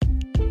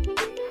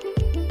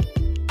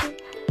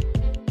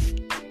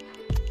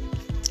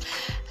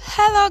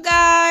Hello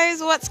guys,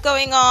 what's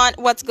going on?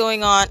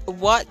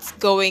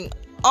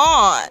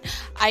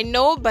 I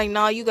know by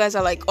now you guys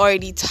are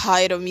already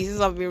tired of me since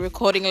I've been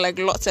recording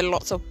lots and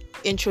lots of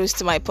intros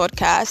to my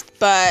podcast,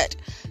 but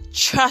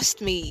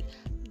trust me,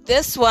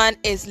 this one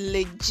is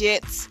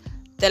legit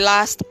the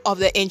last of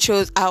the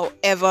intros I'll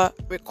ever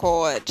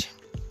record.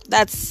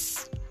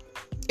 That's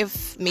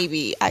if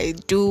maybe I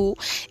do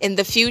in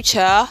the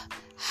future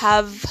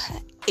have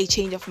a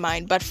change of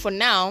mind, but for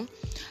now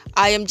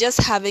I am just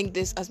having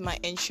this as my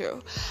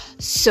intro.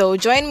 So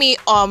join me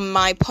on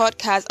my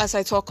podcast as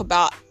I talk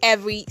about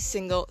every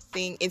single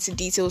thing into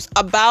details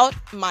about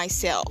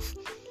myself.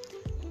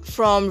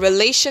 From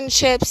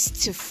relationships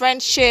to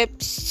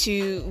friendships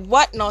to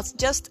whatnot,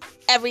 just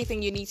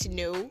everything you need to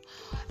know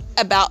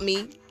about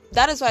me.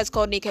 That is why it's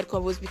called Naked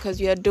Convos, because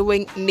we are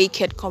doing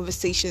naked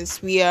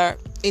conversations. We are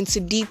into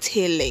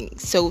detailing.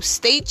 So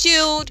stay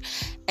tuned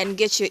and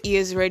get your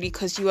ears ready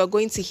because you are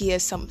going to hear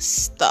some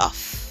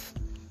stuff.